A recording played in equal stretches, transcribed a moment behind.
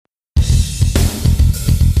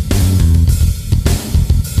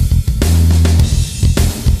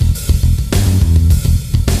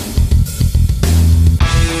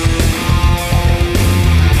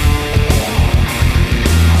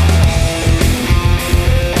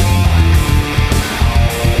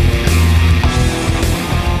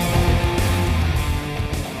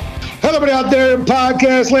Everybody out there in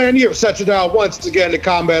podcast land, you've set you down once again to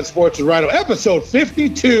Combat Sports with Rhino, episode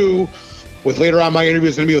 52. With later on, my interview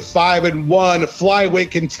is going to be with 5-1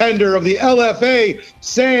 flyweight contender of the LFA,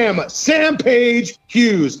 Sam Page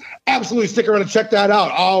Hughes. Absolutely stick around and check that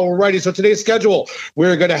out. Alrighty, so today's schedule,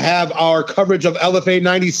 we're going to have our coverage of LFA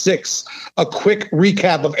 96, a quick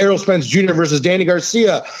recap of Errol Spence Jr. versus Danny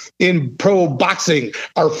Garcia in pro boxing,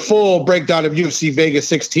 our full breakdown of UFC Vegas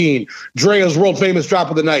 16, Drea's world famous drop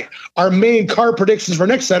of the night, our main card predictions for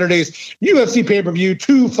next Saturday's UFC pay-per-view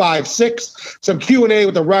 256, some Q&A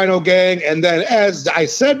with the Rhino Gang, and then, as I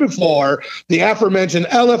said before, the aforementioned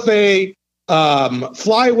LFA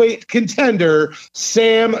flyweight contender,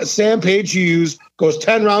 Sam Page Hughes, goes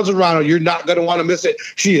 10 rounds with Rhino. You're not going to want to miss it.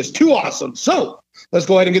 She is too awesome. So let's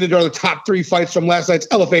go ahead and get into the top three fights from last night's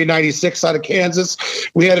LFA 96 out of Kansas.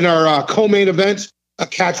 We had in our co-main event a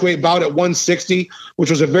catchweight bout at 160, which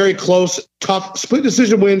was a very close, tough split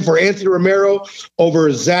decision win for Anthony Romero over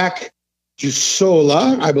Zach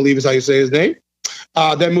Jusola, I believe is how you say his name.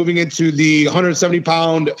 Then moving into the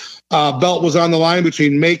 170-pound belt was on the line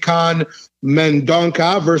between Macon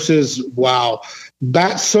Mendonca versus,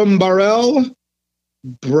 Batsum Barrel.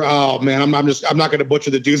 Oh man, I'm not going to butcher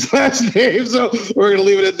the dude's last name, so we're going to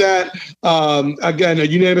leave it at that. Again, a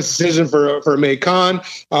unanimous decision for Macon,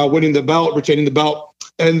 winning the belt, retaining the belt.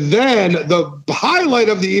 And then the highlight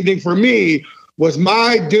of the evening for me was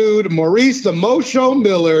my dude Maurice the Mo-Show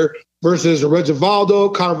Miller versus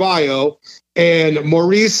Regivaldo Carvalho. And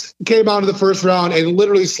Maurice came out in the first round and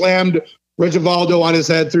literally slammed Regivaldo on his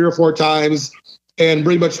head 3 or 4 times and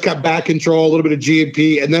pretty much got back control, a little bit of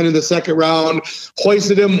G&P. And then in the second round,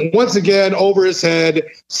 hoisted him once again over his head,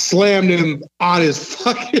 slammed him on his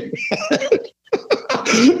fucking head,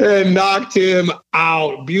 and knocked him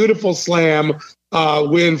out. Beautiful slam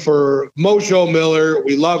win for Mo-Show Miller.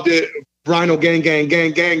 We loved it. Rhino gang, gang,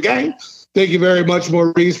 gang, gang, gang. Thank you very much,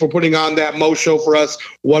 Maurice, for putting on that Mo show for us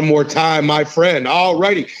one more time, my friend. All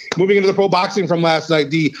righty. Moving into the pro boxing from last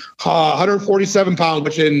night, the 147-pound,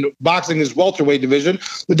 which in boxing is welterweight division.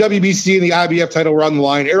 The WBC and the IBF title were on the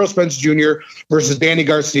line. Errol Spence Jr. versus Danny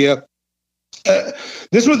Garcia.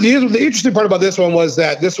 This was the interesting part about this one was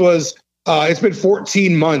that this was it's been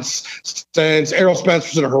 14 months since Errol Spence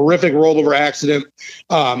was in a horrific rollover accident.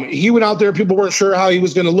 He went out there. People weren't sure how he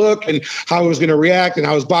was going to look and how he was going to react and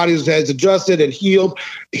how his body has adjusted and healed.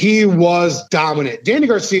 He was dominant. Danny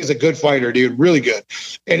Garcia is a good fighter, dude, really good.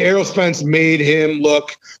 And Errol Spence made him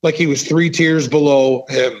look like he was 3 tiers below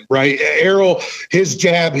him, right? Errol, his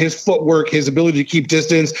jab, his footwork, his ability to keep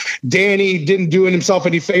distance. Danny didn't do himself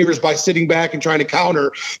any favors by sitting back and trying to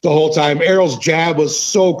counter the whole time. Errol's jab was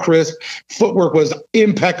so crisp. Footwork was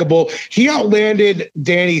impeccable. He outlanded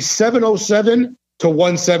Danny 707 to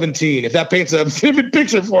 117, if that paints a vivid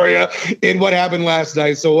picture for you in what happened last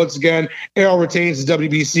night. So once again, Errol retains the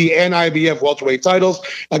WBC and IBF welterweight titles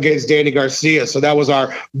against Danny Garcia. So that was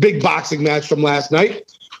our big boxing match from last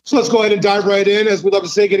night. So let's go ahead and dive right in. As we love to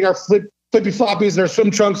say, getting our flippy floppies and our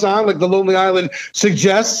swim trunks on, like the Lonely Island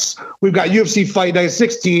suggests. We've got UFC Fight Night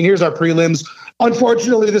 16. Here's our prelims.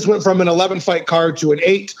 Unfortunately, this went from an 11-fight card to an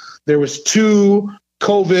 8. There was 2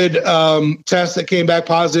 COVID tests that came back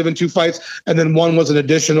positive in 2 fights, and then 1 was an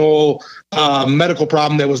additional medical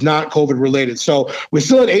problem that was not COVID related. So we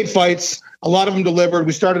still had 8 fights. A lot of them delivered.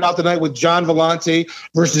 We started out the night with John Vellante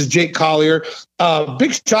versus Jake Collier.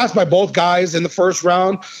 Big shots by both guys in the first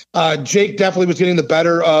round. Jake definitely was getting the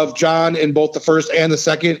better of John in both the first and the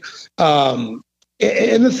second.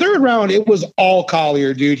 In the third round, it was all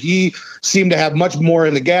Collier, dude. He seemed to have much more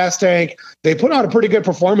in the gas tank. They put out a pretty good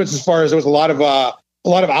performance as far as there was a lot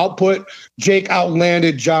of output. Jake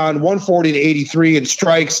outlanded John 140 to 83 in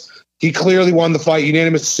strikes. He clearly won the fight,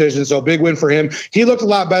 unanimous decision, so big win for him. He looked a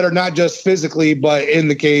lot better, not just physically, but in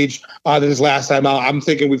the cage than his last time out. I'm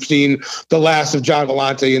thinking we've seen the last of John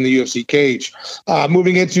Vellante in the UFC cage.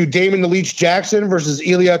 Moving into Damon the Leech Jackson versus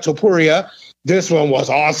Ilia Topuria. This one was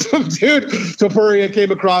awesome, dude. Topuria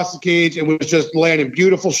came across the cage and was just landing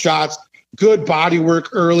beautiful shots, good body work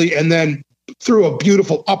early, and then threw a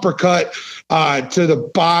beautiful uppercut to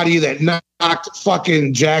the body that knocked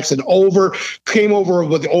fucking Jackson over, came over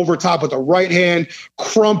with the overtop with the right hand,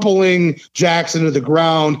 crumpling Jackson to the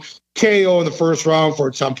ground. KO in the first round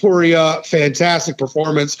for Topuria. Fantastic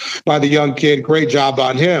performance by the young kid. Great job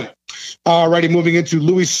on him. Alrighty, moving into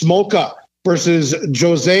Louis Smolka versus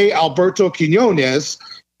Jose Alberto Quinones.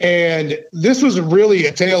 And this was really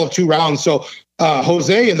a tale of 2 rounds. So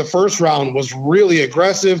Jose in the first round was really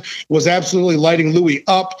aggressive, was absolutely lighting Louis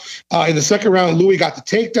up. In the second round, Louis got the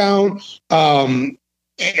takedown.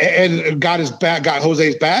 and got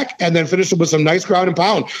Jose's back, and then finished him with some nice ground and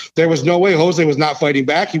pound. There was no way Jose was not fighting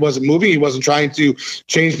back. He wasn't moving. He wasn't trying to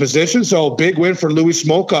change position. So big win for Louis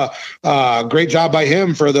Smolka. Great job by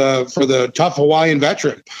him for the tough Hawaiian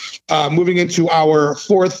veteran. Moving into our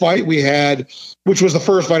fourth fight, we had, which was the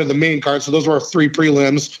first fight of the main card. So those were our 3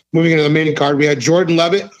 prelims. Moving into the main card, we had Jordan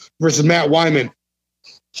Levitt versus Matt Wyman.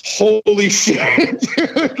 Holy shit,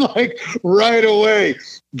 dude. Like right away,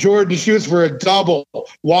 Jordan shoots for a double,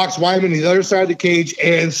 walks Wyman to the other side of the cage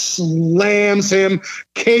and slams him,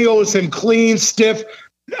 KOs him clean, stiff.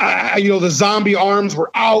 The zombie arms were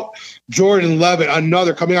out. Jordan Levitt,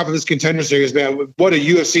 another coming off of this Contender Series, man. What a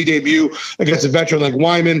UFC debut against a veteran like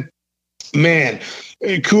Wyman. Man,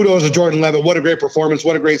 kudos to Jordan Levitt. What a great performance.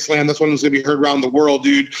 What a great slam. That's one that's going to be heard around the world,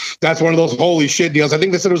 dude. That's one of those holy shit deals. I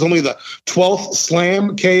think they said it was only the 12th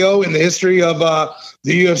slam KO in the history of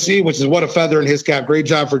the UFC, which is what a feather in his cap. Great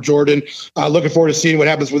job for Jordan. Looking forward to seeing what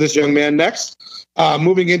happens with this young man next.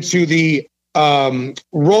 Moving into the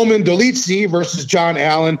Roman Dolidze versus John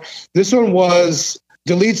Allen. This one was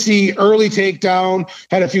Dolidze early takedown,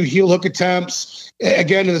 had a few heel hook attempts.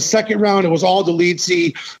 Again, in the second round, it was all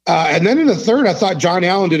Dolidze. And then in the third, I thought John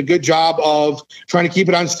Allen did a good job of trying to keep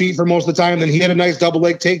it on his feet for most of the time. Then he had a nice double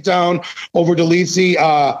leg takedown over Dolidze.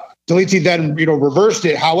 Dolidze then, reversed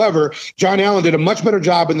it. However, John Allen did a much better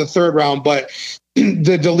job in the third round, but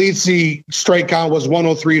the Dolidze strike count was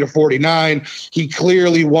 103-49. He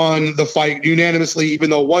clearly won the fight unanimously, even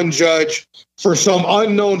though one judge, for some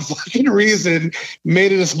unknown fucking reason,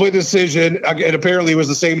 made it a split decision. And apparently it was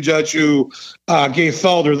the same judge who gave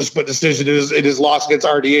Felder the split decision in his loss against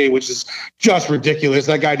RDA, which is just ridiculous.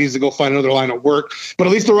 That guy needs to go find another line of work. But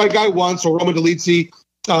at least the right guy won. So Roman Dolidze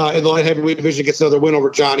in the light heavyweight division gets another win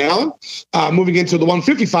over John Allen. Moving into the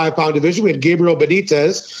 155-pound division, we had Gabriel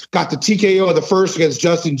Benitez, got the TKO of the first against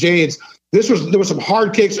Justin Jaynes. There was some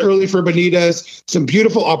hard kicks early for Benitez, some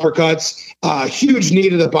beautiful uppercuts, huge knee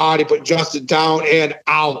to the body, put Justin down and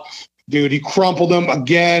out. Dude, he crumpled him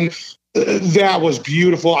again. That was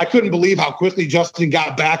beautiful. I couldn't believe how quickly Justin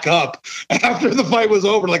got back up after the fight was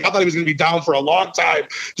over. Like, I thought he was going to be down for a long time.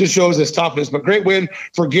 Just shows his toughness. But great win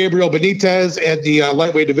for Gabriel Benitez at the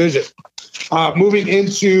lightweight division. Moving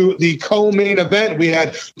into the co-main event, we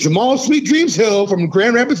had Jamal Sweet Dreams Hill from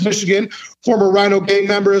Grand Rapids, Michigan, former Rhino Gang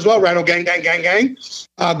member as well. Rhino Gang,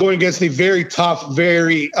 going against the very tough,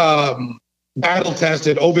 very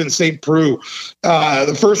battle-tested Ovince St. Preux.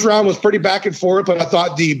 The first round was pretty back and forth, but I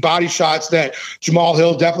thought the body shots that Jamal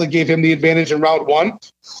Hill definitely gave him the advantage in round one.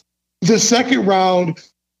 The second round,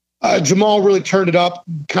 Jamal really turned it up,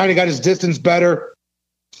 kind of got his distance better,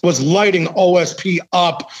 was lighting OSP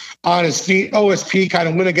up on his feet. OSP kind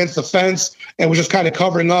of went against the fence and was just kind of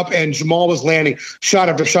covering up, and Jamal was landing shot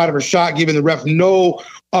after shot after shot, giving the ref no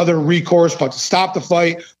other recourse but to stop the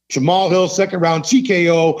fight. Jamal Hill, second round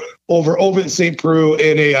TKO over Ovince St. Preux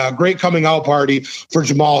in a great coming out party for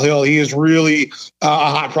Jamal Hill. He is really a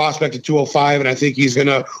hot prospect at 205, and I think he's going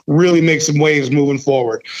to really make some waves moving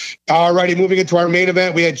forward. All righty, moving into our main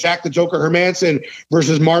event, we had Jack the Joker Hermansson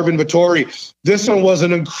versus Marvin Vettori. This one was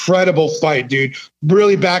an incredible fight, dude.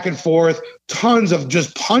 Really back and forth, tons of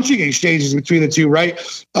just punching exchanges between the two, right?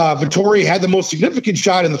 Vettori had the most significant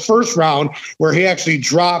shot in the first round where he actually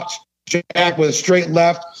dropped Jack with a straight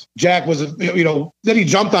left. Jack was, then he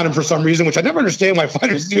jumped on him for some reason, which I never understand why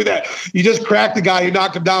fighters do that. You just crack the guy, you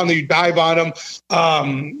knock him down, then you dive on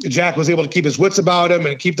him. Jack was able to keep his wits about him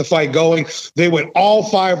and keep the fight going. They went all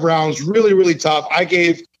 5 rounds, really, really tough. I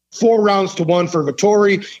gave 4 rounds to 1 for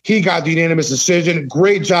Vettori. He got the unanimous decision.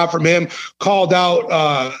 Great job from him. Called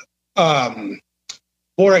out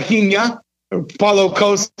Borrahina, Paulo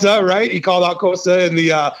Costa, right? He called out Costa in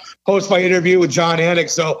the post-fight interview with John Anik.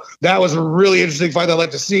 So that was a really interesting fight I'd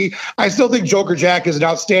like to see. I still think Joker Jack is an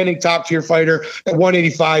outstanding top-tier fighter at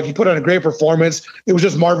 185. He put on a great performance. It was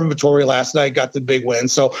just Marvin Vettori last night got the big win.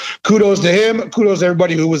 So kudos to him. Kudos to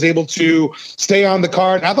everybody who was able to stay on the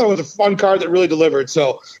card. I thought it was a fun card that really delivered.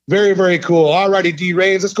 So very, very cool. All righty, D.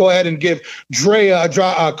 Reigns, let's go ahead and give Drea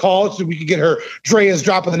a call so we can get her Drea's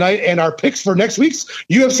drop of the night and our picks for next week's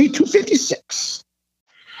UFC 256.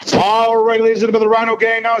 All right, ladies and gentlemen of the Rhino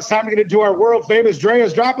Gang, now it's time to get into our world-famous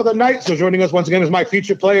Drea's drop of the night. So joining us once again is my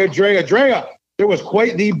featured player, Drea. Drea, there was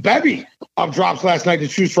quite the bevy of drops last night to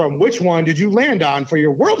choose from. Which one did you land on for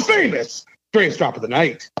your world-famous Drea's drop of the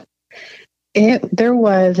night? There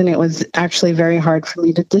was, and it was actually very hard for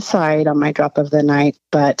me to decide on my drop of the night,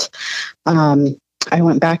 but I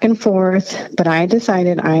went back and forth, but I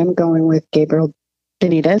decided I am going with Gabriel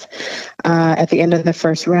Benitez at the end of the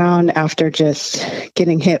first round after just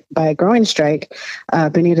getting hit by a groin strike.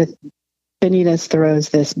 Benitez Benitez throws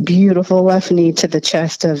this beautiful left knee to the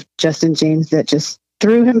chest of Justin James that just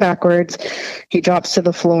threw him backwards. He drops to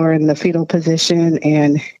the floor in the fetal position,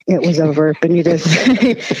 and it was over. Benitez,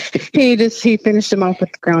 he finished him off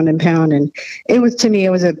with the ground and pound, and it was, to me, it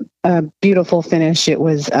was a beautiful finish. It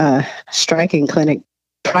was a striking clinic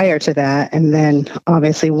prior to that, and then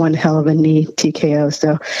obviously one hell of a knee TKO.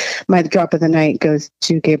 So my drop of the night goes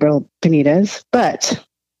to Gabriel Benitez, but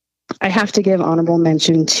I have to give honorable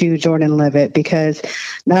mention to Jordan Levitt because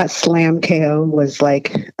that slam KO was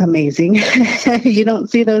like amazing. You don't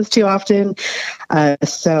see those too often.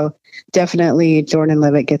 So definitely Jordan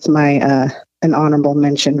Levitt gets my an honorable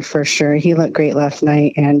mention for sure. He looked great last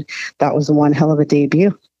night, and that was one hell of a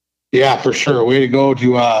debut. Yeah, for sure. Way to go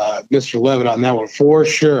to Mr. Levitt on that one, for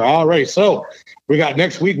sure. All right, so we got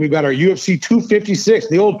next week, we've got our UFC 256,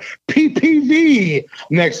 the old PPV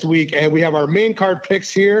next week, and we have our main card picks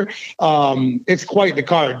here. It's quite the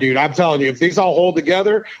card, dude. I'm telling you, if these all hold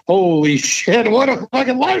together, holy shit, what a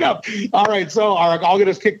fucking lineup. All right, so I'll get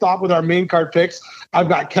us kicked off with our main card picks. I've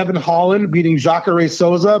got Kevin Holland beating Jacare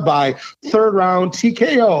Souza by third round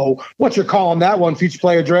TKO. What's your call on that one, feature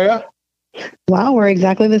player Drea? Wow, we're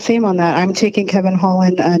exactly the same on that. I'm taking Kevin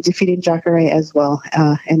Holland defeating Jacare as well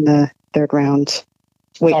in the third round.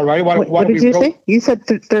 Wait, all right. What did you say? You said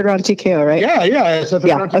third round TKO, right? Yeah. Third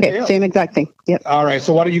round okay, TKO. Same exact thing. Yep. All right.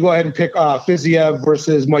 So why don't you go ahead and pick Fiziev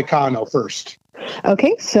versus Moicano first?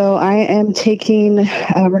 Okay, so I am taking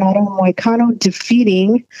Renato Moicano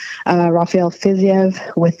defeating Rafael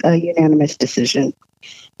Fiziev with a unanimous decision.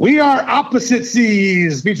 We are opposite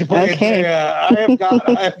C's. Feature player. Okay. I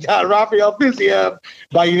have got Rafael Fiziev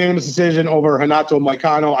by unanimous decision over Renato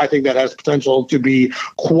Moicano. I think that has potential to be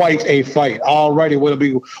quite a fight. All righty,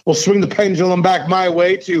 we'll swing the pendulum back my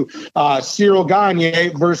way to Cyril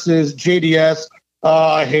Gane versus JDS.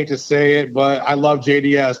 I hate to say it, but I love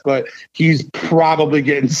JDS, but he's probably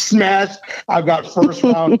getting smashed. I've got first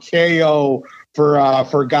round KO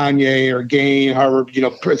for Gagne or Gain, however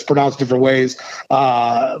it's pronounced different ways.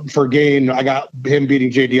 For Gain, I got him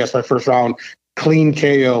beating JDS by first round clean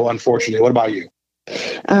KO. Unfortunately, what about you?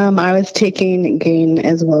 I was taking Gain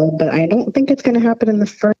as well, but I don't think it's going to happen in the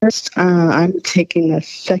first. I'm taking the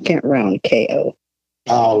second round KO.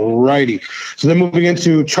 All righty. So then moving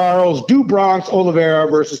into Charles Do Bronx Oliveira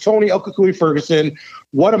versus Tony El Cucuy Ferguson.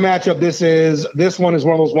 What a matchup this is. This one is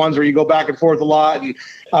one of those ones where you go back and forth a lot. And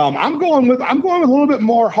I'm going with a little bit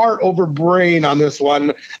more heart over brain on this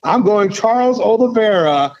one. I'm going Charles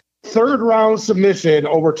Oliveira, third round submission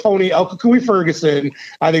over Tony El Cucuy Ferguson.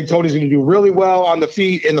 I think Tony's going to do really well on the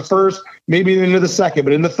feet in the first, maybe into the second,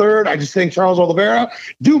 but in the third, I just think Charles Oliveira,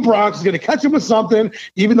 Do Bronx is going to catch him with something,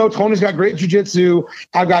 even though Tony's got great jiu-jitsu.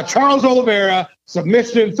 I've got Charles Oliveira,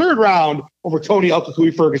 submission, third round over Tony El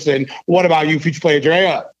Cucuy Ferguson. What about you, future player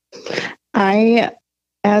Drea? I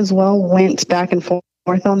as well went back and forth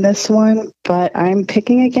on this one, but I'm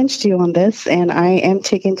picking against you on this, and I am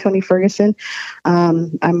taking Tony Ferguson.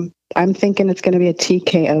 I'm thinking it's going to be a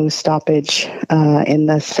TKO stoppage in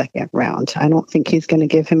the second round. I don't think he's going to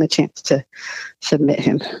give him a chance to submit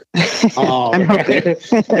him. I'm hoping.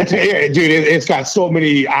 It's got so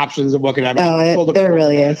many options of what can happen. There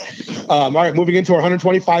really is. All right, moving into our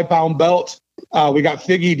 125-pound belt. We got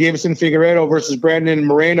Davison Figueiredo versus Brandon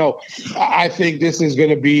Moreno. I think this is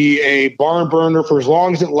going to be a barn burner for as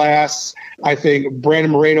long as it lasts. I think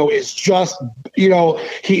Brandon Moreno is just, he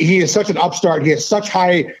is such an upstart. He has such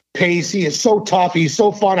high pace. He is so tough. He's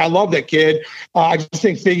so fun. I love that kid. I just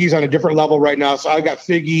think Figgy's on a different level right now. So I got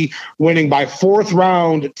Figgy winning by fourth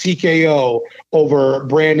round TKO over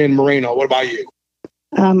Brandon Moreno. What about you?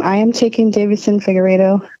 I am taking Davison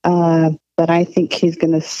Figueiredo, but I think he's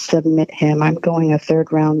going to submit him. I'm going a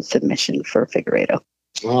third round submission for Figueiredo.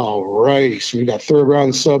 All right. So we got third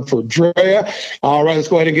round sub for Drea. All right. Let's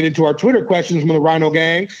go ahead and get into our Twitter questions from the Rhino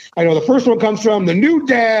Gang. I know the first one comes from the new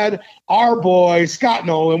dad, our boy, Scott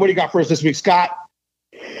Nolan. What do you got for us this week, Scott?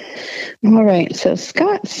 All right. So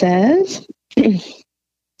Scott says,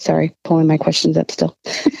 sorry, pulling my questions up still.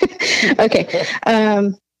 Okay.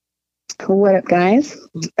 What up, guys?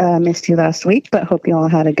 Missed you last week, but hope you all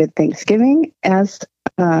had a good Thanksgiving as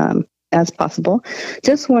possible.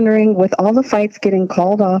 Just wondering, with all the fights getting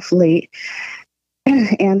called off late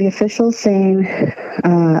and the officials saying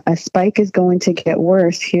a spike is going to get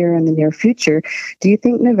worse here in the near future, do you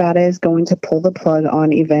think Nevada is going to pull the plug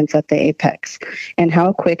on events at the Apex? And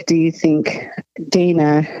how quick do you think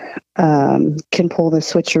Dana can pull the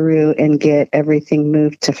switcheroo and get everything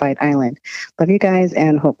moved to Fight Island? Love you guys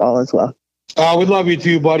and hope all is well. We love you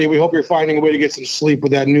too, buddy. We hope you're finding a way to get some sleep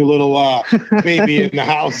with that new little baby in the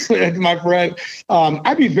house, my friend.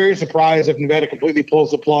 I'd be very surprised if Nevada completely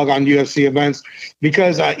pulls the plug on UFC events,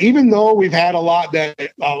 because even though we've had a lot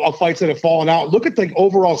of fights that have fallen out, look at the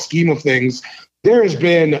overall scheme of things. There has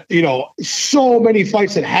been, so many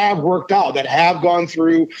fights that have worked out, that have gone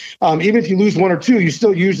through. Even if you lose one or two, you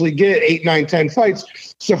still usually get 8, 9, 10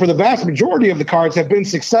 fights. So for the vast majority of the cards have been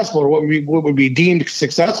successful, or what would be deemed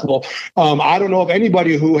successful. I don't know of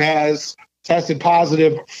anybody who has tested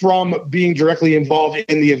positive from being directly involved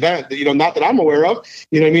in the event, not that I'm aware of.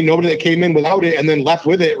 Nobody that came in without it and then left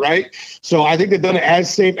with it, right? So I think they've done it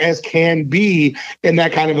as safe as can be in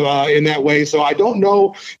that kind of in that way. So I don't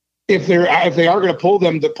know if they are going to pull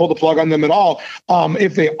the plug on them at all.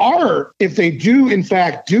 If they do in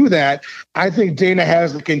fact do that, I think Dana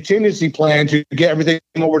has the contingency plan to get everything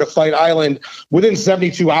over to Fight Island within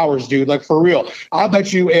 72 hours, dude. Like, for real. I'll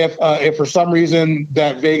bet you if for some reason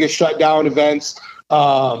that Vegas shut down events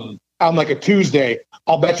on like a Tuesday,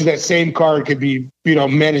 I'll bet you that same card could be,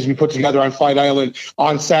 managed to be put together on Fight Island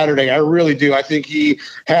on Saturday. I really do. I think he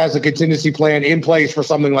has a contingency plan in place for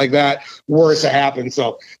something like that were it to happen.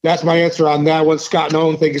 So that's my answer on that one. Scott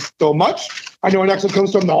Nolan, thank you so much. I know our next one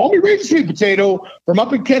comes from the homie Raging Sweet Potato from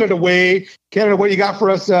up in Canada way. Canada, what do you got for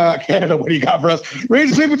us? Canada, what do you got for us?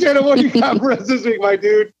 Raging Sweet Potato, what do you got for us this week, my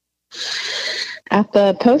dude? At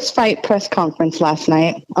the post-fight press conference last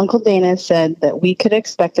night, Uncle Dana said that we could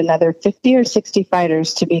expect another 50 or 60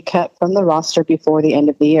 fighters to be cut from the roster before the end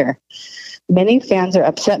of the year. Many fans are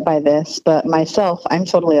upset by this, but myself, I'm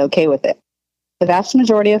totally okay with it. The vast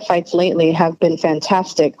majority of fights lately have been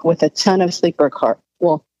fantastic with a ton of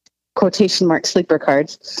quotation mark sleeper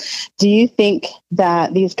cards. Do you think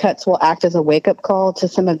that these cuts will act as a wake-up call to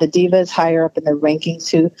some of the divas higher up in the rankings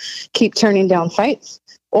who keep turning down fights?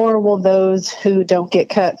 Or will those who don't get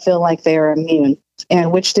cut feel like they are immune?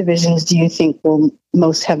 And which divisions do you think will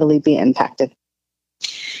most heavily be impacted?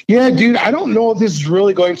 Yeah, dude, I don't know if this is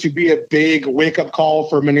really going to be a big wake-up call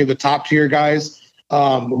for many of the top-tier guys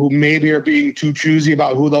who maybe are being too choosy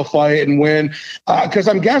about who they'll fight and when. Because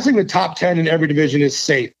I'm guessing the top 10 in every division is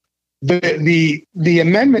safe. The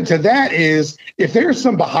amendment to that is if there's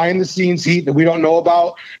some behind the scenes heat that we don't know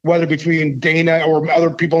about, whether between Dana or other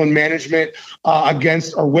people in management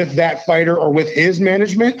against or with that fighter or with his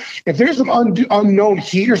management, if there's some unknown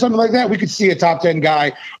heat or something like that, we could see a top 10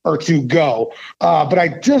 guy or two go. But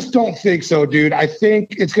I just don't think so, dude. I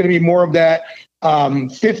think it's going to be more of that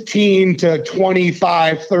 15 to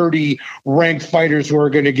 25, 30 ranked fighters who are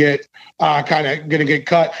going to get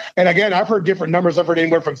cut. And again, I've heard different numbers. I've heard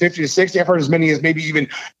anywhere from 50 to 60. I've heard as many as maybe even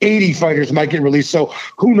 80 fighters might get released. So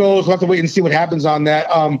who knows? We'll have to wait and see what happens on that.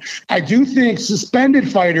 I do think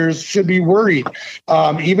suspended fighters should be worried,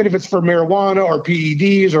 even if it's for marijuana or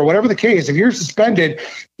PEDs or whatever the case. If you're suspended,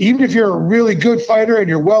 even if you're a really good fighter and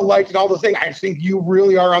you're well liked and all the things, I think you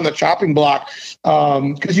really are on the chopping block,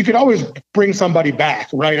 because you can always bring somebody back,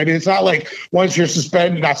 right? I mean, it's not like once you're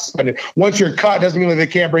once you're cut doesn't mean that they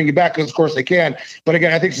can't bring you back, because of course they can. But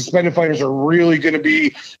again, I think suspended fighters are really going to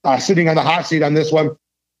be sitting on the hot seat on this one.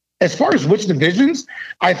 As far as which divisions,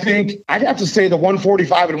 I think I'd have to say the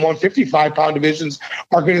 145 and 155 pound divisions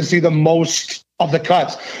are going to see the most of the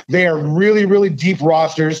cuts. They are really, really deep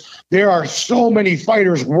rosters. There are so many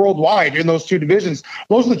fighters worldwide in those two divisions.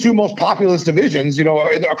 Those are the two most populous divisions,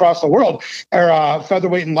 across the world, are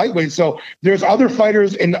featherweight and lightweight. So there's other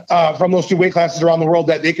fighters from those two weight classes around the world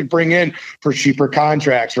that they could bring in for cheaper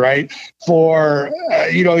contracts, right? For,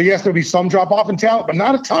 yes, there'll be some drop off in talent, but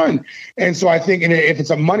not a ton. And so I think if it's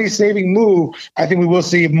a money saving move, I think we will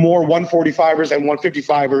see more 145ers and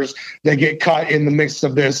 155ers that get cut in the mix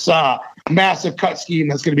of this massive cut scheme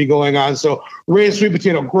that's going to be going on. So, Ray Sweet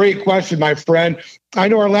Potato, great question, my friend. I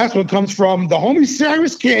know our last one comes from the homie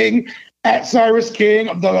Cyrus King, at Cyrus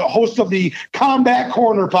King, the host of the Combat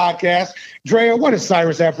Corner podcast. Drea, what does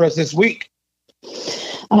Cyrus have for us this week?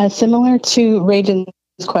 Similar to Ragen's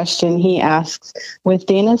question, he asks, with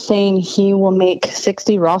Dana saying he will make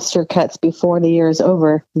 60 roster cuts before the year is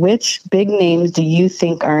over, which big names do you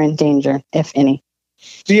think are in danger, if any?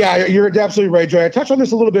 So yeah, you're absolutely right, Joy. I touched on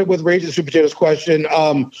this a little bit with Raging Sweet Potato's question.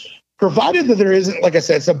 Provided that there isn't, like I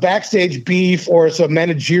said, some backstage beef or some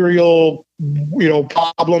managerial,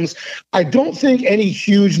 problems, I don't think any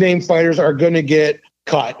huge name fighters are going to get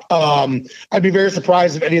cut. I'd be very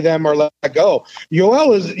surprised if any of them are let go.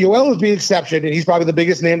 Yoel is the exception, and he's probably the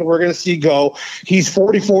biggest name that we're going to see go. He's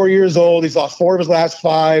 44 years old. He's lost 4 of his last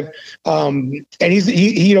 5, and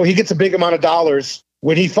he gets a big amount of dollars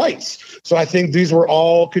when he fights. So I think these were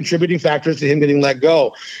all contributing factors to him getting let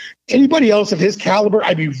go. anybody else of his caliber,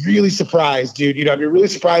 I'd be really surprised, dude. I'd be really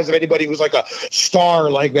surprised if anybody who's like a star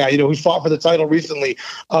like that, who's fought for the title recently.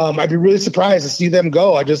 I'd be really surprised to see them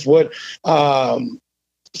go. I just would.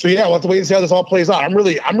 So yeah, we'll have to wait and see how this all plays out. I'm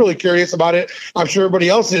really curious about it. I'm sure everybody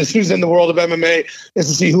else is who's in the world of MMA is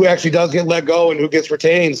to see who actually does get let go and who gets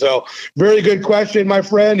retained. So very good question, my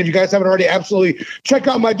friend. If you guys haven't already, absolutely check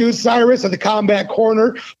out my dude Cyrus at the Combat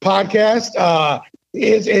Corner podcast.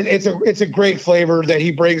 It's a great flavor that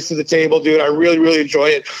he brings to the table, dude. I really enjoy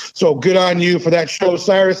it. So good on you for that show,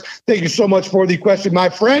 Cyrus. Thank you so much for the question, my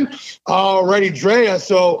friend. Alrighty, Drea.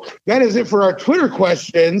 So that is it for our Twitter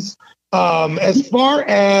questions. As far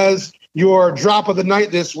as your drop of the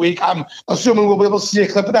night this week, I'm assuming we'll be able to see a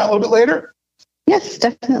clip of that a little bit later. Yes,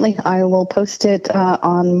 definitely. I will post it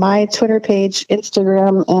on my Twitter page,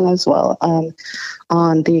 Instagram, and as well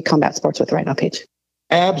on the Combat Sports with Rhino page.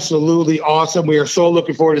 Absolutely awesome. We are so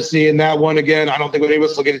looking forward to seeing that one again. I don't think any of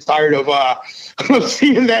us will get tired of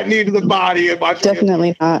seeing that knee to the body and watching.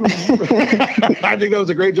 Definitely not. I think that was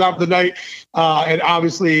a great job of the night. And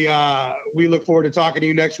obviously, we look forward to talking to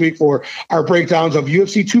you next week for our breakdowns of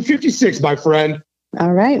UFC 256, my friend.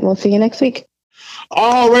 All right. We'll see you next week.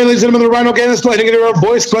 All right, ladies and gentlemen, the Rhino Gang. Let's go ahead and get into our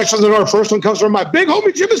voice questions. And our first one comes from my big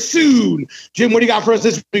homie, Jim Assoon. Jim, what do you got for us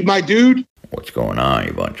this week, my dude? What's going on,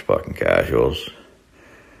 you bunch of fucking casuals?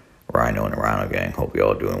 Rhino and the Rhino Gang. Hope you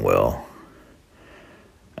all doing well.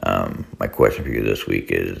 My question for you this week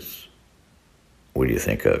is, what do you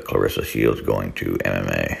think of Claressa Shields going to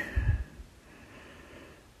MMA?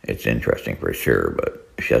 It's interesting for sure, but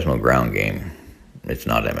if she has no ground game, it's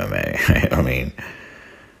not MMA. I mean,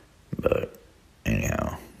 but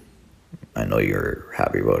anyhow, I know you're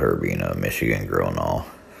happy about her being a Michigan girl and all,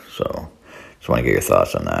 so just want to get your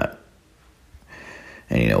thoughts on that.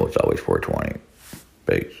 And it's always 420.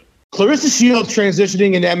 Peace. Claressa Shields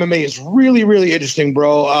transitioning into MMA is really interesting,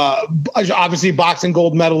 bro. Obviously, boxing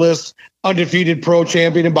gold medalist, undefeated pro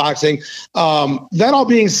champion in boxing. That all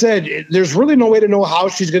being said, there's really no way to know how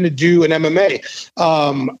she's going to do in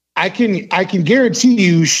MMA. I can guarantee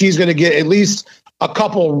you she's going to get at least a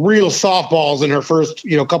couple real softballs in her first,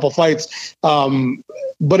 couple fights.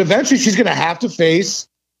 But eventually, she's going to have to face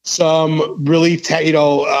some really,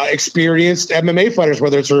 experienced MMA fighters,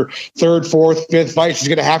 whether it's her third, fourth, fifth fight. She's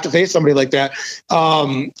going to have to face somebody like that.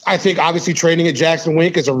 I think obviously training at Jackson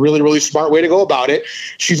Wink is a really smart way to go about it.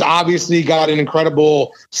 She's obviously got an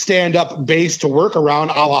incredible stand-up base to work around,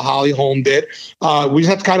 a la Holly Holm did. We just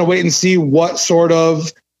have to kind of wait and see what sort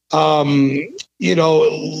of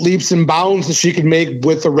leaps and bounds that she can make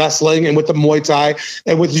with the wrestling and with the Muay Thai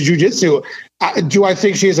and with the jiu-jitsu. Do I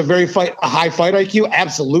think she has a high fight IQ?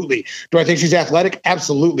 Absolutely. Do I think she's athletic?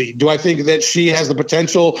 Absolutely. Do I think that she has the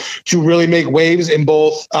potential to really make waves in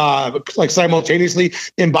both, simultaneously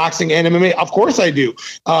in boxing and MMA? Of course I do.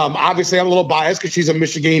 Obviously, I'm a little biased because she's a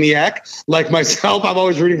Michiganiac like myself. I'm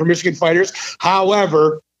always rooting for Michigan fighters.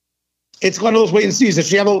 However, it's one of those wait and sees. Does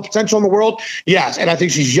she have a little potential in the world? Yes. And I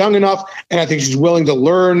think she's young enough, and I think she's willing to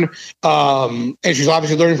learn. And she's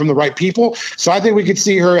obviously learning from the right people. So I think we could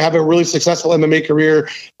see her have a really successful MMA career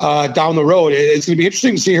down the road. It's going to be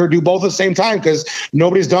interesting to see her do both at the same time because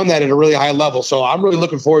nobody's done that at a really high level. So I'm really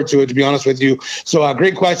looking forward to it, to be honest with you. So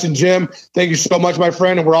great question, Jim. Thank you so much, my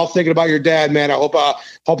friend. And we're all thinking about your dad, man. I hope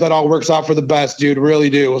that all works out for the best, dude.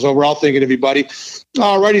 Really do. So we're all thinking of you, buddy.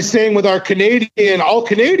 Alrighty, staying with our all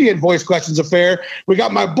Canadian voice questions affair. We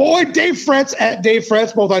got my boy Dave Fretz at Dave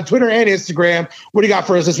Fretz, both on Twitter and Instagram. What do you got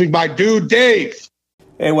for us this week, my dude, Dave?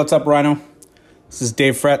 Hey, what's up, Rhino? This is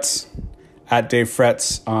Dave Fretz at Dave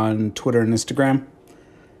Fretz on Twitter and Instagram.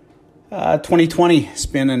 2020 has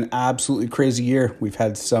been an absolutely crazy year. We've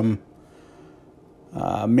had some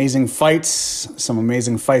amazing fights, some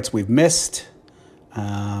amazing fights we've missed.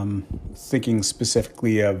 Thinking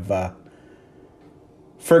specifically of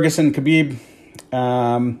Ferguson, Khabib,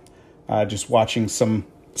 just watching some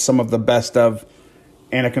of the best of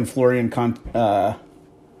Anik and Florian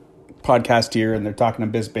podcast here, and they're talking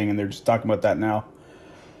to Bisping, and they're just talking about that now.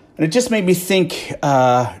 And it just made me think,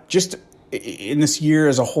 just in this year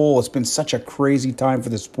as a whole, it's been such a crazy time for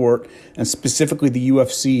the sport, and specifically the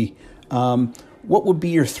UFC. What would be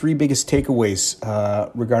your three biggest takeaways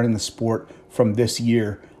regarding the sport from this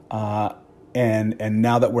year? And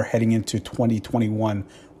now that we're heading into 2021,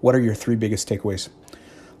 what are your three biggest takeaways?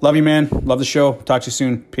 Love you, man. Love the show. Talk to you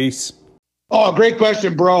soon. Peace. Oh, great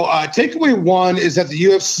question, bro. Takeaway one is that the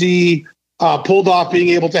UFC pulled off being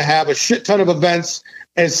able to have a shit ton of events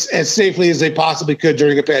as safely as they possibly could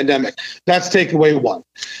during a pandemic. That's takeaway one.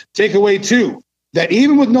 Takeaway two, that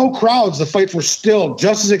even with no crowds, the fights were still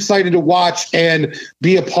just as exciting to watch and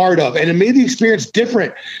be a part of. And it made the experience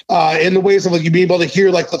different in the ways of like you being able to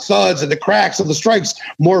hear like the thuds and the cracks of the strikes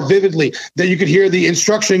more vividly, that you could hear the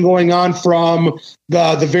instruction going on from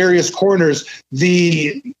the various corners.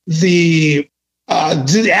 The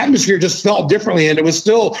atmosphere just felt differently, and it was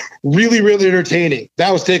still really, really entertaining.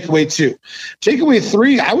 That was takeaway 2. Takeaway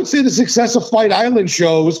 3, I would say the success of Fight Island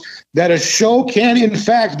shows that a show can, in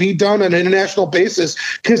fact, be done on an international basis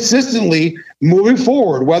consistently moving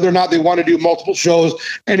forward. Whether or not they want to do multiple shows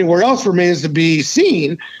anywhere else remains to be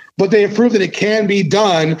seen. But they have proved that it can be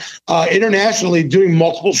done internationally, doing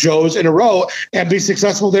multiple shows in a row and be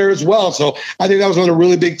successful there as well. So I think that was another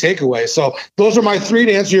really big takeaway. So those are my 3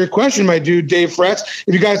 to answer your question, my dude, Dave Fretz.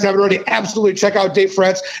 If you guys haven't already, absolutely check out Dave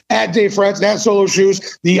Fretz at Dave Fretz and at Solo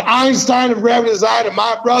Shoes, the Einstein of graphic design, and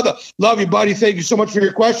my brother. Love you, buddy. Thank you so much for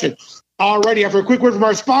your question. Alrighty, after a quick word from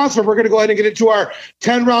our sponsor, we're going to go ahead and get into our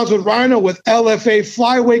 10 rounds with Rhino with LFA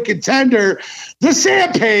flyweight contender, the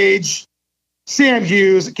Sam Page, Sam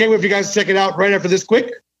Hughes. Can't wait for you guys to check it out right after this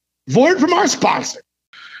quick word from our sponsor.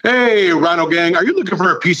 Hey, Rhino Gang, are you looking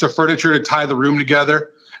for a piece of furniture to tie the room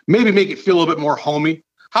together? Maybe make it feel a little bit more homey?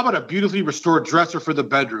 How about a beautifully restored dresser for the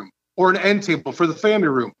bedroom or an end table for the family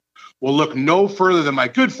room? Well, look no further than my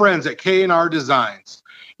good friends at K&R Designs.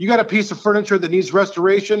 You got a piece of furniture that needs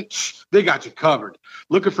restoration? They got you covered.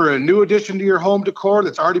 Looking for a new addition to your home decor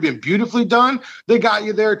that's already been beautifully done? They got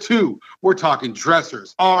you there too. We're talking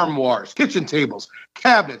dressers, armoires, kitchen tables,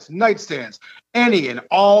 cabinets, nightstands, any and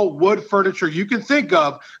all wood furniture you can think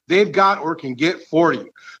of, they've got or can get for you.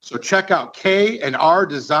 So check out K&R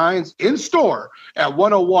Designs in store at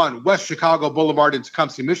 101 West Chicago Boulevard in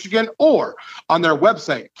Tecumseh, Michigan, or on their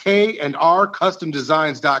website,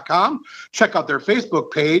 KandRCustomDesigns.com. Check out their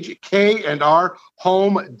Facebook page, K&R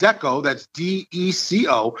Home Deco, that's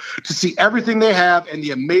DECO, to see everything they have and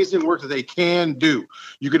the amazing work that they can do.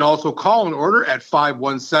 You can also call and order at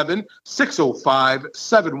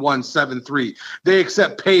 517-605-7173. They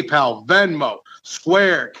accept PayPal, Venmo,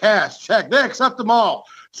 Square, Cash, Check. They accept them all.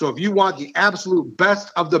 So if you want the absolute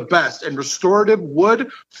best of the best and restorative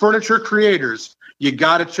wood furniture creators, you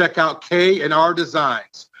got to check out K&R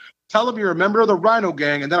Designs. Tell them you're a member of the Rhino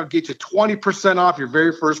Gang, and that'll get you 20% off your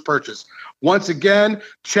very first purchase. Once again,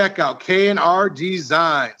 check out K&R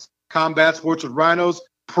Designs. Combat Sports with Rhinos,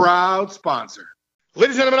 proud sponsor.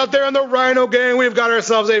 Ladies and gentlemen out there on the Rhino Gang, we've got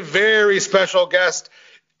ourselves a very special guest,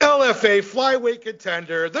 LFA flyweight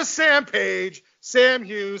contender, the Sam Page, Sam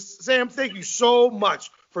Hughes. Sam, thank you so much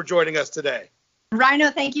for joining us today. Rhino,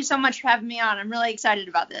 thank you so much for having me on. I'm really excited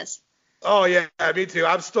about this. Oh, yeah, me too.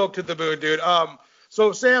 I'm stoked to the moon, dude.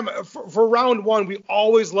 So, Sam, for round one, we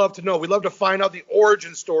always love to know. We love to find out the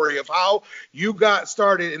origin story of how you got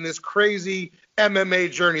started in this crazy MMA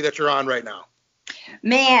journey that you're on right now.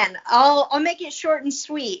 Man, I'll make it short and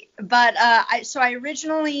sweet. But I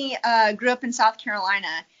originally grew up in South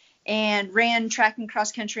Carolina and ran track and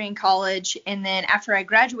cross country in college. And then after I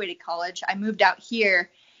graduated college, I moved out here.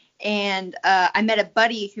 And I met a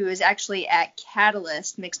buddy who is actually at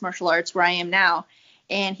Catalyst Mixed Martial Arts, where I am now.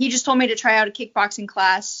 And he just told me to try out a kickboxing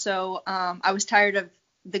class. So I was tired of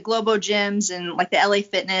the Globo gyms and like the LA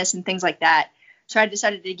Fitness and things like that. So I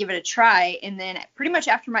decided to give it a try. And then pretty much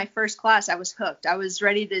after my first class, I was hooked. I was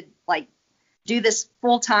ready to like do this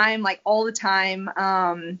full time, like all the time.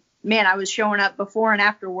 Man, I was showing up before and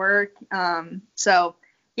after work. So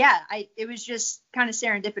yeah, it was just kind of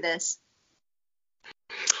serendipitous.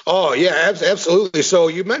 Oh yeah, absolutely. So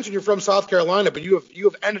you mentioned you're from South Carolina, but you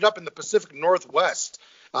have ended up in the Pacific Northwest.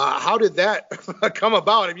 How did that come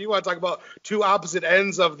about? If you want to talk about two opposite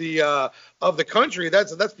ends of the country,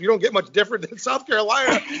 that's you don't get much different than South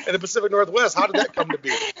Carolina and the Pacific Northwest. How did that come to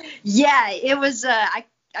be? Yeah, it was. I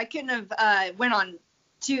couldn't have went on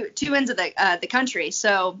two ends of the country.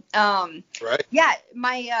 So right. Yeah,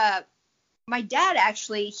 my dad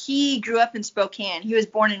actually, he grew up in Spokane. He was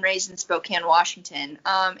born and raised in Spokane, Washington.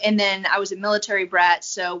 And then I was a military brat,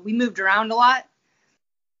 so we moved around a lot.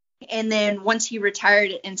 And then once he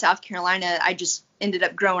retired in South Carolina, I just ended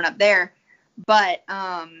up growing up there. But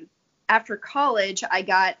after college, I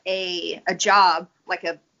got a job, like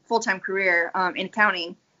a full-time career in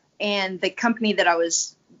accounting. And the company that I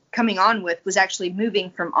was coming on with was actually moving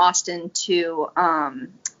from Austin to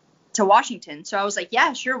Washington. So I was like,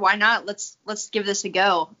 yeah, sure, why not? Let's give this a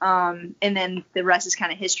go. And then the rest is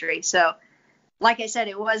kind of history. So like I said,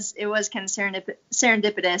 it was kind of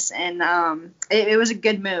serendipitous, and it was a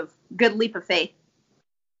good move, good leap of faith.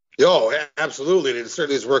 Yo, absolutely. It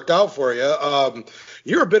certainly has worked out for you.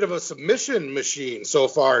 You're a bit of a submission machine so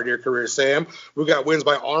far in your career, Sam. We've got wins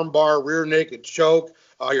by armbar, rear naked choke,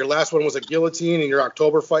 Your last one was a guillotine in your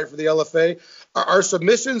October fight for the LFA. Are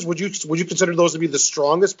submissions, would you consider those to be the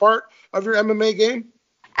strongest part of your MMA game?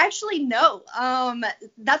 Actually, no.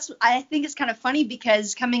 I think it's kind of funny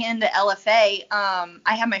because coming into LFA,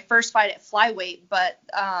 I had my first fight at flyweight, but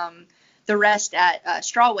the rest at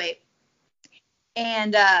strawweight.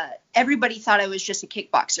 And everybody thought I was just a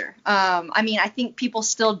kickboxer. I mean, I think people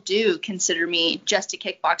still do consider me just a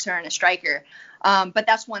kickboxer and a striker. But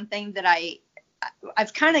that's one thing that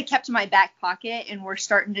I've kind of kept in my back pocket, and we're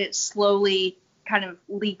starting to slowly kind of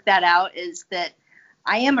leak that out, is that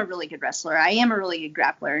I am a really good wrestler. I am a really good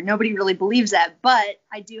grappler. Nobody really believes that, but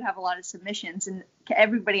I do have a lot of submissions, and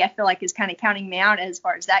everybody I feel like is kind of counting me out as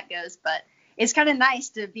far as that goes. But it's kind of nice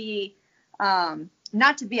to be,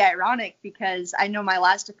 not to be ironic, because I know my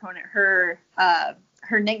last opponent, her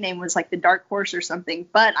nickname was like the Dark Horse or something,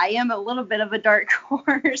 but I am a little bit of a dark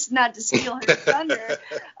horse, not to steal her thunder.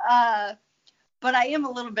 But I am a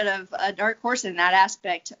little bit of a dark horse in that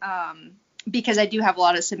aspect. Because I do have a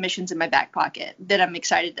lot of submissions in my back pocket that I'm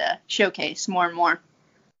excited to showcase more and more.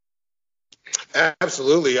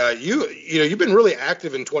 Absolutely. You've been really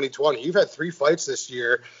active in 2020. You've had 3 fights this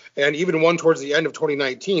year, and even one towards the end of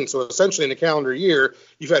 2019. So essentially in a calendar year,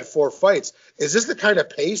 you've had 4 fights. Is this the kind of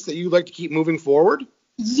pace that you like to keep moving forward?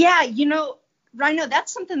 Yeah, Rhino,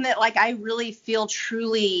 that's something that I really feel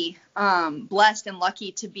truly blessed and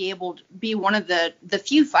lucky to be able to be one of the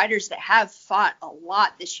few fighters that have fought a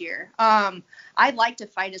lot this year. I'd like to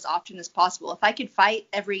fight as often as possible. If I could fight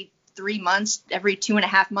every 3 months, every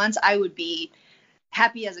 2.5 months, I would be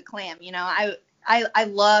happy as a clam. I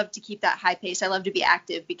love to keep that high pace. I love to be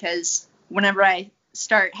active, because whenever I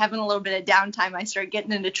start having a little bit of downtime, I start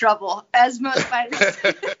getting into trouble, as most fighters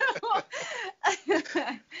do.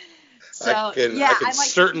 So, I can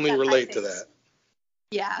certainly relate to that.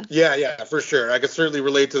 Yeah. Yeah, for sure. I can certainly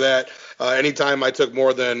relate to that. Anytime I took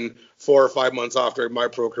more than 4 or 5 months after my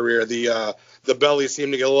pro career, the belly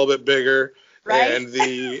seemed to get a little bit bigger, right? And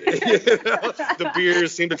the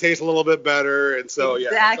beers seem to taste a little bit better. And so,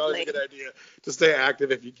 yeah, it's always a good idea to stay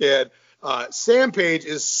active if you can. Sam Page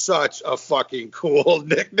is such a fucking cool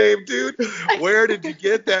nickname, dude. Where did you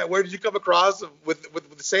get that? Where did you come across with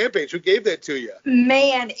Sam Page? Who gave that to you?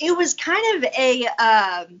 Man, it was kind of a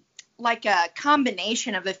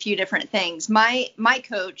combination of a few different things. My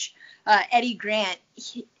coach, Eddie Grant,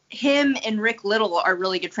 him and Rick Little are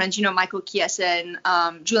really good friends. Michael Chiesa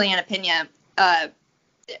and Juliana Pena.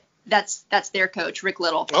 That's their coach, Rick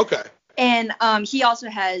Little. Okay. And he also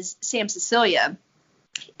has Sam Cecilia.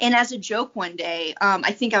 And as a joke one day,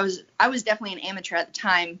 I think I was definitely an amateur at the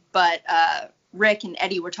time, but Rick and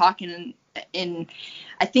Eddie were talking, and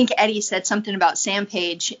I think Eddie said something about Sam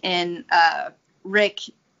Page, and Rick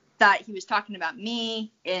thought he was talking about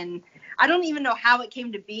me, and I don't even know how it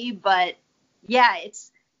came to be, but yeah,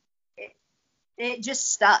 it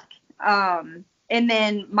just stuck. And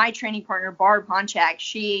then my training partner, Barb Honchak,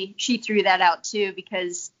 she threw that out too,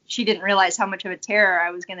 because she didn't realize how much of a terror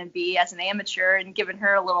I was going to be as an amateur, and giving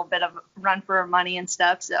her a little bit of run for her money and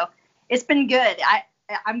stuff. So it's been good.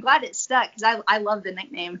 I'm glad it stuck, because I love the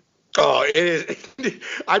nickname. Oh, it is.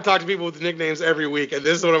 I talk to people with nicknames every week, and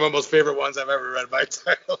this is one of my most favorite ones I've ever read in my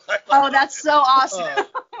entire life. Oh, that's so awesome.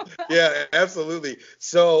 Yeah, absolutely.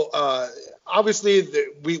 So obviously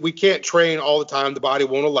we can't train all the time. The body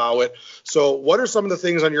won't allow it. So what are some of the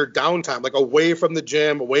things on your downtime, like away from the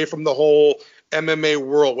gym, away from the whole MMA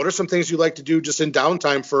world? What are some things you like to do just in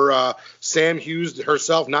downtime for Sam Hughes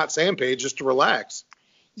herself, not Sam Page, just to relax?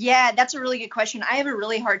 Yeah, that's a really good question. I have a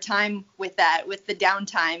really hard time with that, with the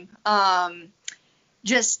downtime.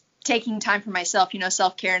 Just taking time for myself,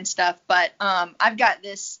 self-care and stuff. But I've got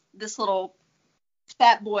this little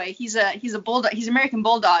fat boy. He's a bulldog. He's an American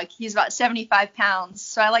bulldog. He's about 75 pounds.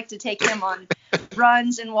 So I like to take him on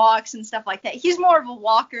runs and walks and stuff like that. He's more of a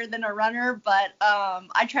walker than a runner, but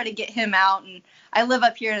I try to get him out. And I live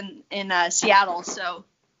up here in Seattle, so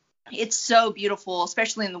it's so beautiful,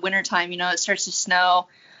 especially in the wintertime. It starts to snow.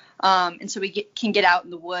 And so we can get out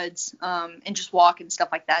in the woods and just walk and stuff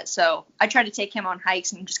like that. So I try to take him on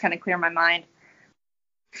hikes and just kind of clear my mind.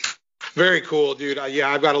 Very cool, dude. Yeah,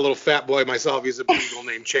 I've got a little fat boy myself. He's a beagle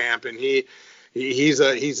named Champ, and he's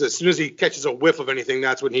as soon as he catches a whiff of anything,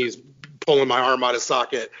 that's when he's pulling my arm out of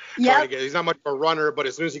socket. Yep. He's not much of a runner, but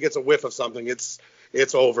as soon as he gets a whiff of something, it's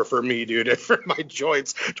over for me, dude. For my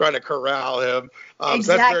joints, trying to corral him. Exactly.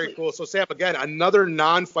 So that's very cool. So Sam, again, another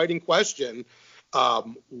non-fighting question.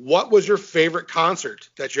 What was your favorite concert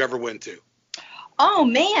that you ever went to? Oh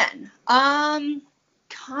man.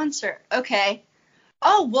 Concert. Okay.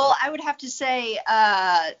 Oh, well, I would have to say,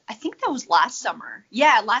 I think that was last summer.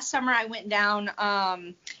 Yeah, last summer I went down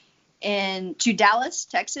to Dallas,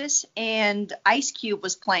 Texas, and Ice Cube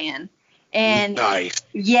was playing. And nice.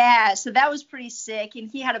 Yeah, so that was pretty sick. And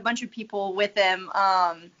he had a bunch of people with him.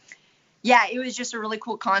 Yeah, it was just a really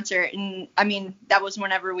cool concert. And I mean, that was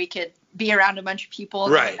whenever we could be around a bunch of people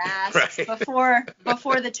in masks before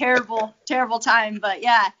the terrible time. But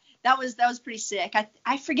yeah, that was pretty sick.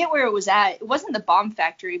 I forget where it was at. It wasn't the Bomb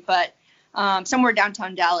Factory, but somewhere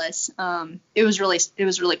downtown Dallas. It was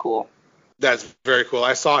really cool. That's very cool.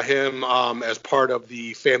 I saw him as part of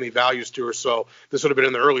the Family Values tour. So this would have been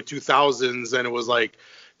in the early 2000s, and it was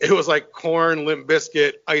like Korn, Limp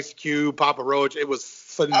Bizkit, Ice Cube, Papa Roach. It was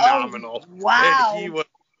phenomenal. Oh, wow. And he was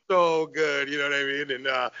so good. You know what I mean?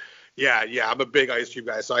 And yeah, I'm a big Ice Cube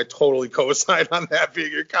guy, so I totally co-sign on that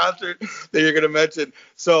being your concert that you're going to mention.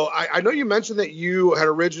 So I know you mentioned that you had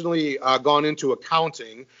originally gone into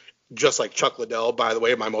accounting. Just like Chuck Liddell, by the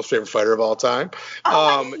way, my most favorite fighter of all time. Oh,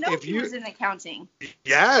 I didn't know he was in accounting.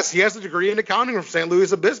 Yes, he has a degree in accounting from San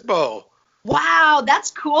Luis Obispo. Wow,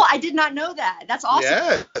 that's cool. I did not know that. That's awesome.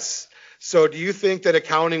 Yes. So do you think that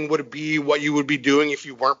accounting would be what you would be doing if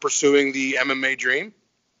you weren't pursuing the MMA dream?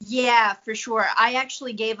 Yeah, for sure. I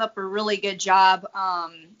actually gave up a really good job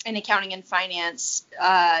in accounting and finance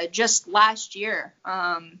just last year,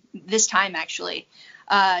 this time actually.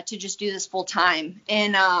 To just do this full time.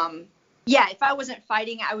 And yeah, if I wasn't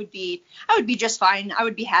fighting, I would be just fine. I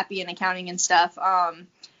would be happy in accounting and stuff.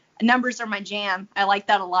 Numbers are my jam. I like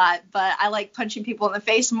that a lot, but I like punching people in the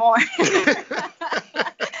face more.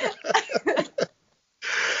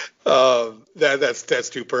 That's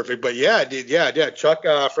too perfect. But yeah, Chuck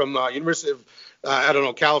from University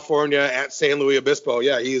of California at San Luis Obispo.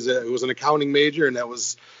 Yeah, he was an accounting major, and that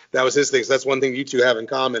was his thing. So that's one thing you two have in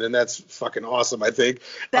common, and that's fucking awesome, I think.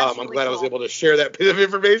 I'm glad cool. I was able to share that bit of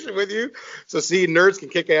information with you. So see, nerds can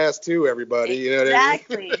kick ass too, everybody. You know what I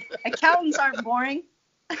mean? Exactly. Accountants aren't boring.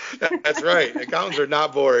 That's right. Accountants are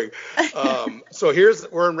not boring. So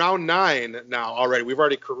we're in round 9 now already. We've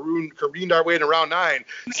already careened our way into round 9.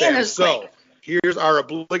 Man, so here's our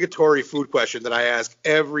obligatory food question that I ask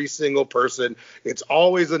every single person. It's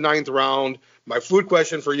always the 9th round. My food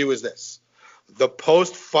question for you is this. The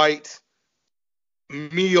post-fight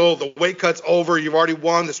meal, the weight cut's over. You've already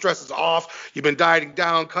won. The stress is off. You've been dieting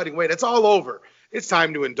down, cutting weight. It's all over. It's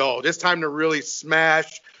time to indulge. It's time to really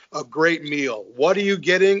smash a great meal. What are you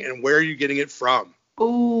getting, and where are you getting it from?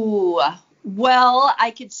 Ooh, well,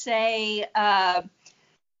 I could say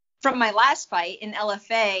from my last fight in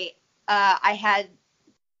LFA, I had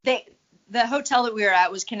the hotel that we were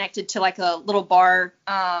at was connected to like a little bar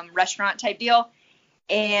restaurant type deal,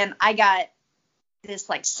 and I got this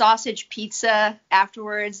like sausage pizza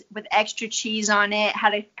afterwards with extra cheese on it,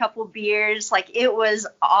 had a couple beers. Like it was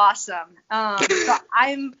awesome. So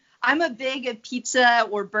I'm a big pizza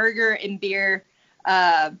or burger and beer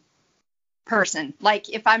person. Like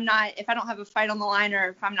if I don't have a fight on the line, or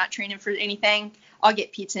if I'm not training for anything, I'll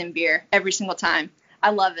get pizza and beer every single time.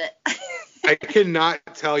 I love it. I cannot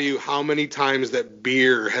tell you how many times that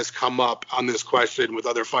beer has come up on this question with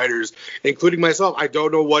other fighters, including myself. I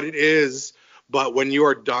don't know what it is, but when you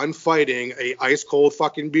are done fighting, a ice cold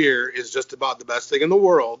fucking beer is just about the best thing in the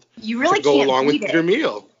world. You really to go along with your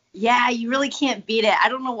meal. Yeah, you really can't beat it. I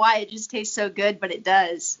don't know why. It just tastes so good, but it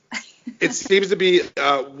does. It seems to be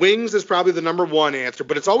wings is probably the number one answer,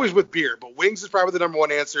 but it's always with beer. But wings is probably the number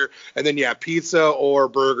one answer. And then, yeah, pizza or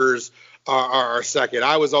burgers are second.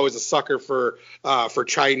 I was always a sucker for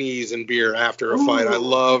Chinese and beer after a fight. I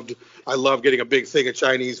loved getting a big thing of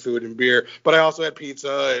Chinese food and beer, but I also had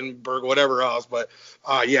pizza and burger, whatever else. But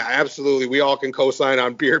yeah, absolutely, we all can co-sign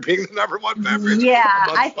on beer being the number one beverage. Yeah,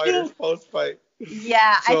 amongst fighters post-fight.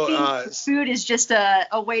 Yeah, so, I think food is just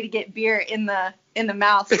a way to get beer in the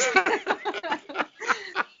mouth.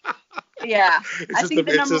 Yeah, I think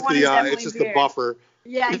the number one is definitely it's just beer. the buffer.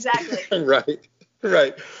 Yeah, exactly.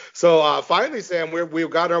 Right. So finally, Sam, we've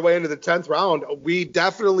gotten our way into the 10th round. We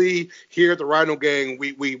definitely here at the Rhino Gang,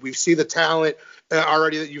 we see the talent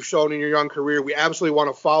already that you've shown in your young career. We absolutely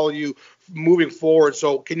want to follow you moving forward.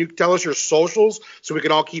 So can you tell us your socials so we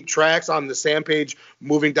can all keep tracks on the Sam Page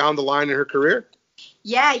moving down the line in her career?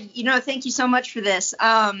 Yeah, thank you so much for this.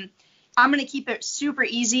 I'm going to keep it super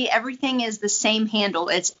easy. Everything is the same handle.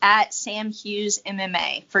 It's at Sam Hughes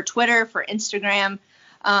MMA for Twitter, for Instagram.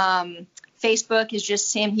 Facebook is just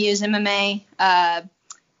Sam Hughes MMA.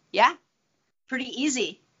 Yeah, pretty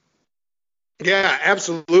easy. Yeah,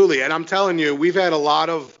 absolutely. And I'm telling you, we've had a lot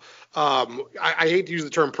of I hate to use the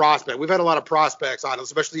term prospect. We've had a lot of prospects on,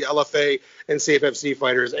 especially LFA and CFFC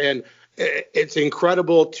fighters. And it's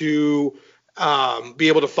incredible to be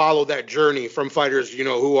able to follow that journey from fighters,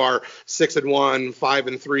 who are 6-1,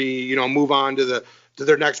 5-3, move on to to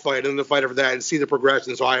their next fight and the fight after that and see the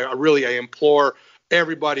progression. So I implore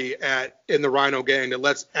everybody in the Rhino gang that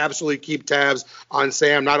let's absolutely keep tabs on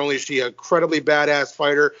Sam. Not only is she an incredibly badass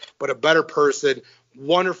fighter, but a better person.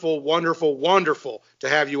 Wonderful, wonderful, wonderful to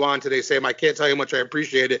have you on today, Sam. I can't tell you how much I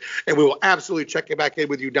appreciate it, and we will absolutely check back in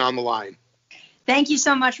with you down the line. Thank you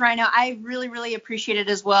so much, Rhino. I really, really appreciate it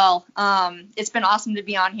as well. It's been awesome to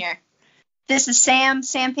be on here. This is Sam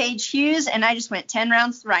Page Hughes, and I just went 10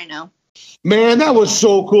 rounds with Rhino. Man, that was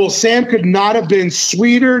so cool. Sam could not have been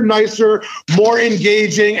sweeter, nicer, more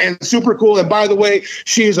engaging, and super cool. And by the way,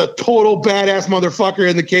 she is a total badass motherfucker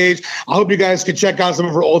in the cage. I hope you guys can check out some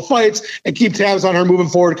of her old fights and keep tabs on her moving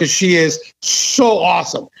forward because she is so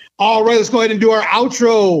awesome. All right, let's go ahead and do our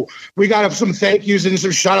outro. We got some thank yous and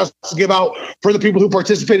some shout outs to give out for the people who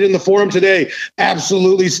participated in the forum today.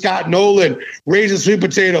 Absolutely, Scott Nolan, Raisin Sweet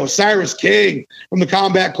Potato, Cyrus King from the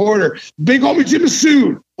Combat Corner, Big Homie Jim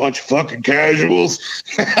Masood, bunch of fucking casuals.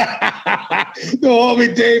 The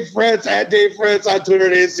homie Dave Fretz, at Dave Fretz on Twitter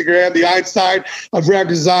and Instagram, the Einstein of Rap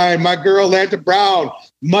Design, my girl Lanta Brown,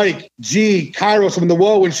 Mike G, Kairos from the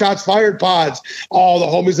Whoa and Shots Fired Pods, all the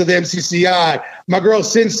homies of the MCCI, my girl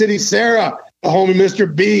Sin City Sarah, the homie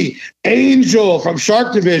Mr. B, Angel from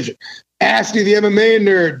Shark Division, Ashley the MMA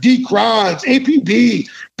nerd, D Crons, APB,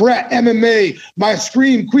 Brett MMA, my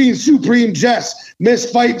Scream Queen Supreme Jess,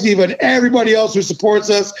 Miss Fight Diva, and everybody else who supports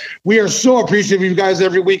us. We are so appreciative of you guys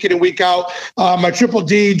every week in and week out. My Triple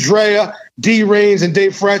D, Drea, D Reigns, and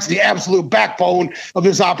Dave Fretz, the absolute backbone of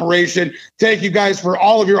this operation. Thank you guys for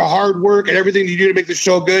all of your hard work and everything you do to make the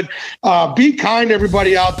show good. Be kind to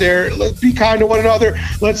everybody out there. Let's be kind to one another.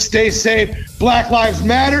 Let's stay safe. Black Lives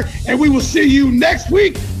Matter, and we will see you next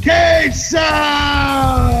week. Cage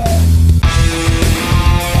Sound!